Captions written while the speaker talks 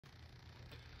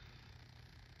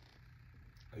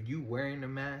Are you wearing a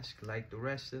mask like the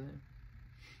rest of them?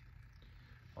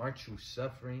 Aren't you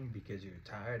suffering because you're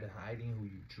tired of hiding who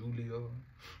you truly are?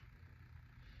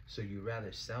 So you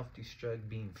rather self-destruct,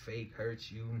 being fake hurts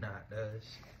you, not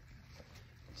us?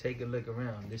 Take a look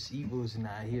around. This evil is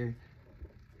not here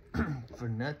for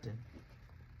nothing.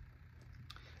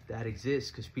 That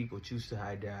exists because people choose to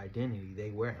hide their identity. They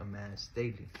wear a mask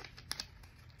daily.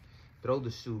 Throw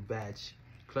the suit badge,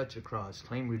 clutch a cross,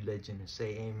 claim religion, and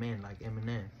say amen like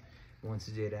Eminem once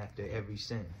did after every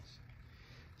sentence.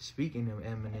 Speaking of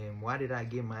Eminem, why did I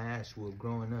get my ass whooped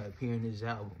growing up hearing his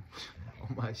album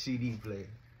on my CD player?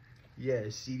 Yeah,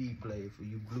 CD player for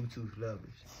you Bluetooth lovers,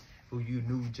 who you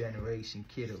new generation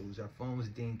kiddos. Our phones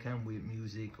didn't come with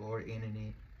music or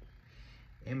internet.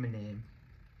 Eminem,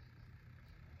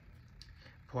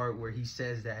 part where he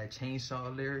says that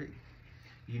chainsaw lyric,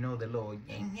 you know, the little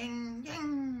yang yang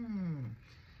yang,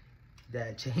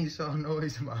 that chainsaw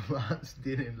noise. My moms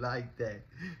didn't like that.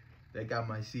 That got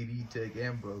my CD took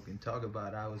and broken. Talk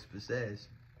about I was possessed.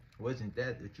 Wasn't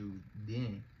that the truth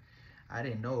then? I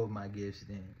didn't know of my gifts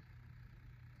then.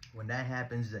 When that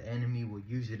happens, the enemy will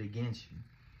use it against you.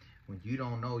 When you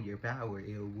don't know your power,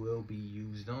 it will be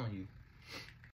used on you.